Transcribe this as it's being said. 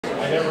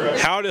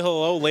Howdy,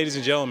 hello, ladies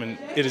and gentlemen.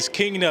 It is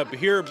KingKnub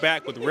here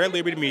back with Red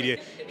Liberty Media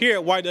here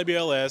at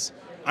YWLS.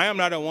 I am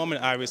not a woman,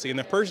 obviously, and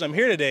the person I'm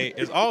here today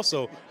is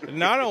also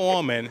not a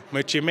woman,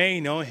 but you may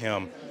know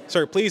him.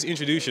 Sir, please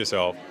introduce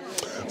yourself.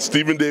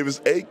 Stephen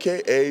Davis,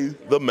 a.k.a.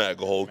 the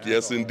MagaHulk.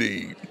 Yes,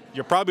 indeed.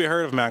 You've probably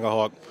heard of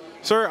MagaHulk.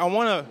 Sir, I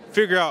want to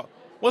figure out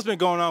what's been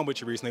going on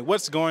with you recently.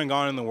 What's going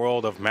on in the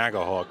world of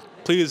MagaHulk?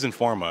 Please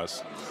inform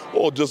us.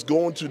 Well, just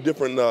going to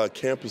different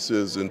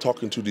campuses and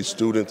talking to these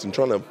students and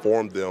trying to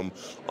inform them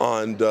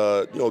on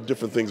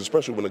different things,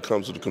 especially when it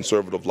comes to the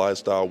conservative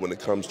lifestyle, when it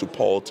comes to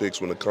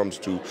politics, when it comes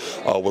to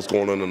what's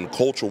going on in the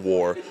culture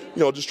war.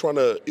 Just trying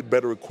to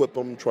better equip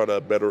them, try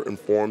to better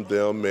inform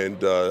them,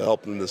 and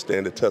help them to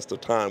stand the test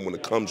of time when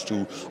it comes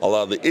to a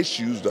lot of the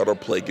issues that are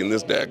plaguing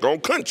this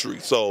daggone country.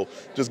 So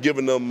just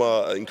giving them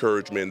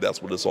encouragement.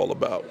 That's what it's all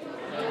about.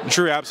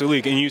 True,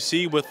 absolutely. And you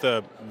see with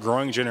the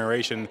growing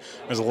generation,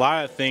 there's a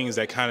lot of things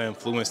that kind of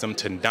influence them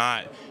to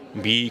not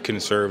be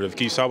conservative.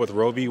 You saw with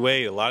Roe v.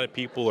 Wade, a lot of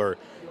people are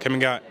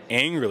coming out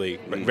angrily,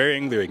 very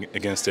angry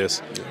against this.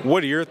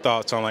 What are your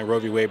thoughts on Roe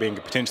v. Wade being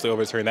potentially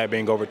overturned, that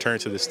being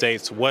overturned to the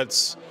states?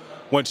 What's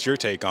your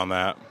take on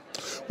that?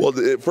 Well,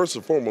 first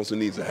and foremost, it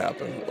needs to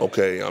happen,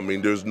 okay? I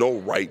mean, there's no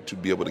right to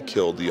be able to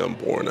kill the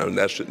unborn. I mean,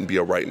 that shouldn't be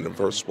a right in the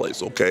first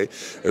place, okay?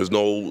 There's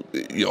no,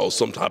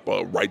 some type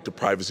of right to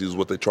privacy is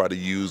what they try to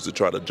use to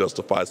try to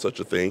justify such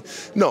a thing.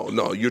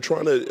 No, you're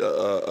trying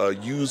to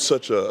use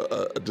such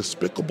a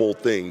despicable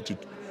thing to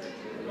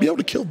be able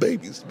to kill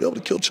babies, to be able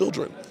to kill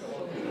children.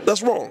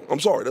 That's wrong.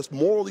 I'm sorry. That's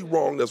morally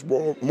wrong. That's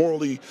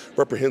morally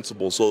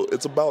reprehensible. So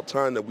it's about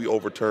time that we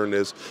overturn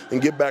this and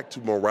get back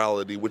to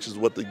morality, which is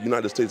what the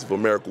United States of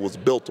America was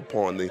built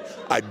upon, the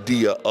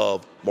idea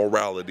of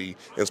morality,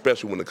 and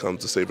especially when it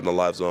comes to saving the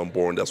lives of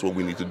unborn. That's what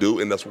we need to do,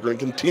 and that's what we're going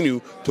to continue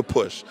to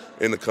push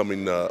in the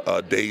coming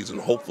days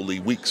and hopefully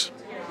weeks.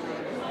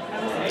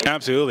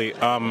 Absolutely.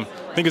 I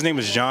think his name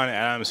was John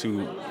Adams,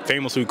 who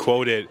famously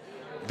quoted,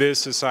 "This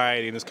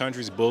society and this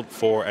country is built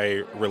for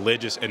a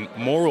religious and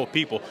moral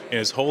people and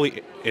is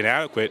wholly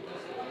inadequate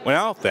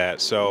without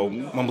that." So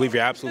I believe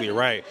you're absolutely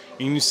right.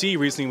 And you see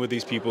recently with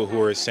these people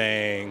who are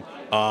saying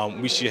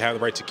we should have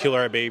the right to kill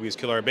our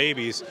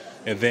babies,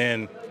 and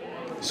then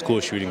school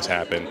shootings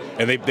happen.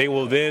 And they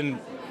will then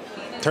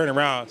turn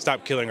around,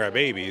 stop killing our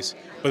babies,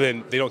 but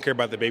then they don't care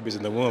about the babies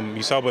in the womb.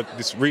 You saw with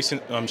this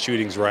recent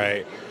shootings,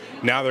 right?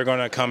 Now they're going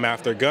to come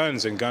after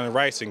guns and gun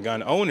rights and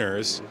gun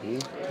owners.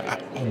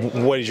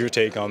 What is your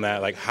take on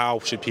that? How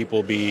should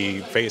people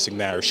be facing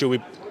that, or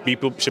should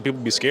people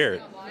be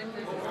scared?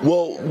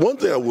 Well, one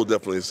thing I will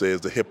definitely say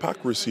is the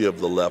hypocrisy of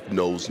the left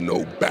knows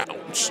no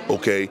bounds,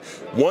 okay?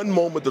 One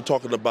moment they're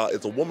talking about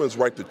it's a woman's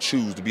right to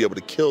choose to be able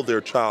to kill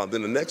their child, and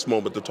then the next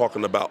moment they're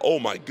talking about, oh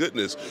my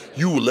goodness,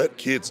 you let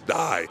kids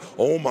die.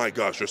 Oh my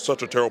gosh, you're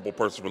such a terrible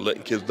person for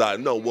letting kids die.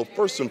 No, well,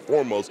 first and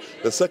foremost,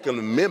 the Second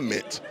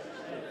Amendment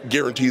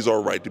guarantees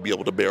our right to be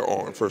able to bear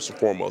arms, first and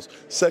foremost.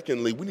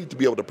 Secondly, we need to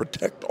be able to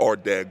protect our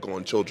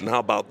daggone children. How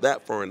about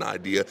that for an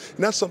idea?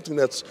 And that's something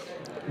that's,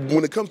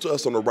 when it comes to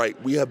us on the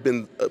right, we have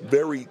been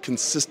very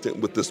consistent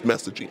with this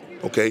messaging,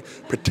 okay?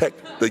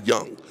 Protect the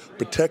young,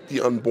 protect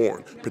the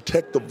unborn,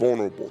 protect the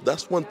vulnerable.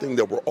 That's one thing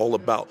that we're all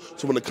about.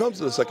 So when it comes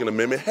to the Second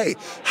Amendment, hey,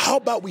 how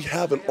about we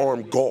have an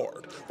armed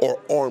guard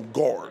or armed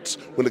guards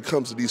when it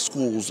comes to these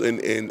schools and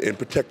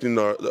protecting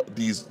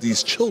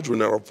these children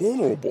that are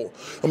vulnerable?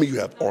 I mean, you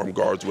have armed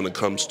guards when it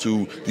comes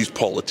to these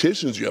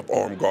politicians. You have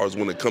armed guards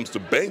when it comes to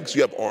banks.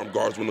 You have armed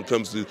guards when it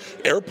comes to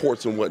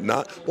airports and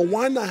whatnot. But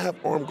why not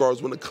have armed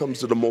guards when it comes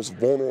to the most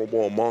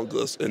vulnerable among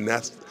us, and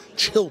that's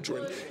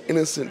children,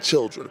 innocent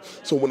children?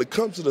 So when it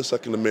comes to the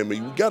Second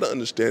Amendment, you got to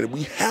understand that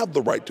we have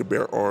the right to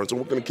bear arms,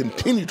 and we're going to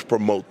continue to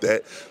promote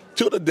that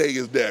till the day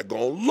is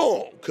daggone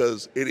long,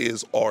 because it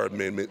is our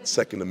amendment,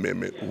 Second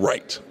Amendment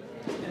right.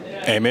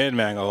 Amen,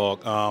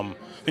 MagaHulk.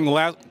 I think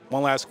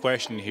one last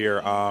question here.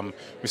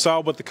 We saw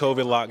with the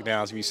COVID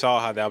lockdowns, we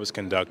saw how that was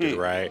conducted,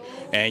 right?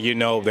 And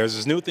there's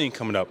this new thing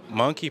coming up,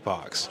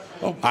 monkeypox.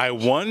 Oh. I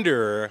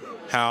wonder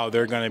how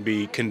they're going to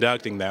be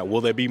conducting that.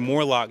 Will there be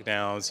more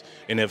lockdowns?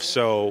 And if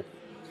so,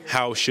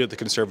 how should the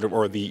conservative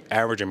or the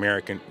average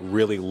American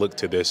really look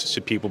to this?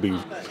 Should people be,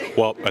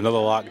 well, another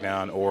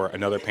lockdown or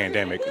another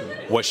pandemic?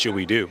 What should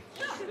we do?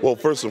 Well,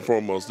 first and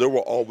foremost, there will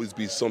always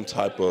be some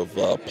type of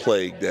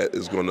plague that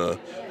is going to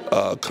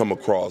come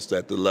across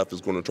that the left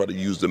is going to try to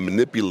use to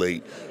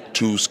manipulate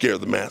to scare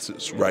the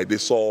masses, right? They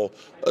saw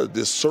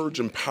this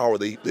surge in power.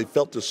 They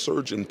felt this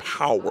surge in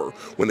power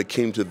when it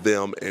came to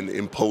them and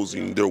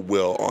imposing their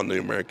will on the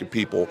American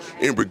people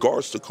in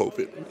regards to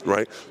COVID,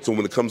 right? So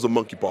when it comes to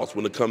monkeypox,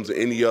 when it comes to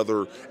any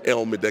other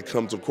ailment that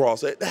comes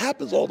across, it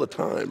happens all the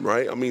time,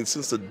 right? I mean,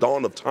 since the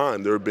dawn of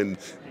time, there have been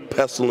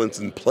pestilence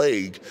and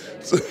plague,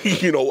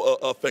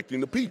 affecting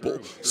the people.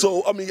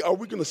 So, I mean, are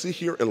we going to sit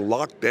here and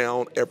lock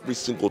down every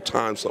single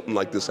time something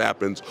like this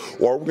happens?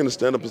 Or are we going to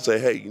stand up and say,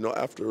 hey,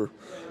 after,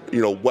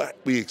 what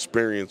we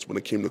experienced when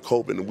it came to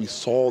COVID, and we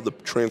saw the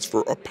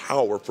transfer of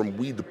power from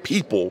we the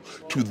people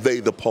to they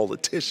the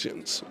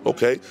politicians,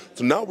 okay?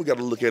 So now we got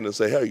to look at it and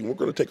say, hey, we're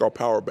going to take our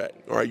power back,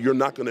 all right? You're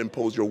not going to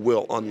impose your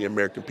will on the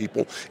American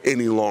people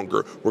any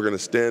longer. We're going to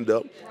stand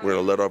up. We're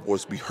going to let our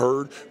voice be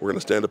heard. We're going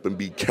to stand up and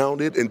be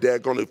counted. And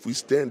daggone, if we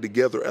stand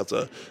together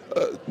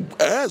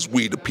as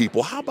we the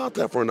people, how about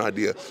that for an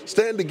idea?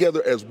 Stand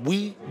together as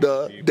we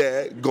the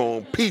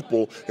daggone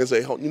people and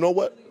say, you know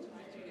what?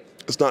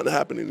 It's not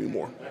happening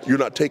anymore. You're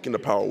not taking the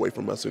power away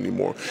from us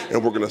anymore.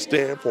 And we're going to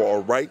stand for our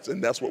rights,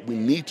 and that's what we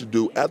need to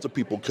do as a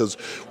people, because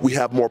we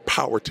have more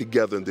power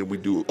together than we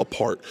do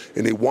apart.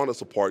 And they want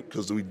us apart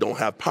because we don't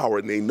have power,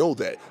 and they know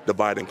that.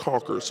 Divide and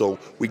conquer. So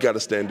we got to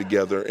stand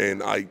together,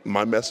 and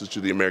my message to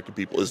the American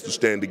people is to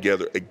stand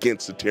together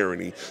against the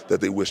tyranny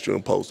that they wish to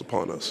impose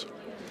upon us.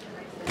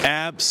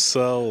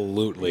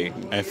 Absolutely.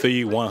 I feel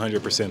you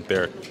 100%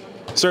 there.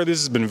 Sir, this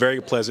has been very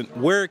pleasant.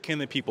 Where can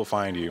the people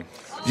find you?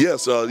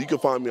 Yes, you can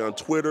find me on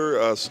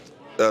Twitter,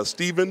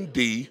 Stephen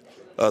D.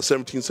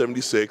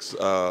 1776,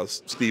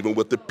 Stephen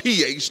with the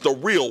PH, the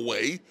real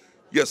way.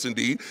 Yes,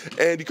 indeed.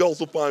 And you can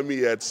also find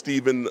me at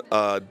Stephen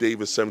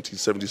Davis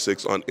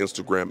 1776 on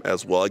Instagram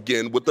as well.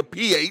 Again, with the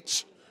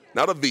PH,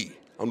 not a V.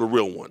 I'm the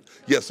real one.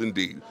 Yes,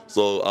 indeed.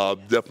 So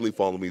definitely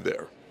follow me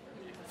there.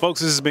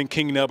 Folks, this has been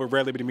KingKnub of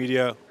Red Liberty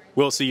Media.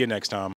 We'll see you next time.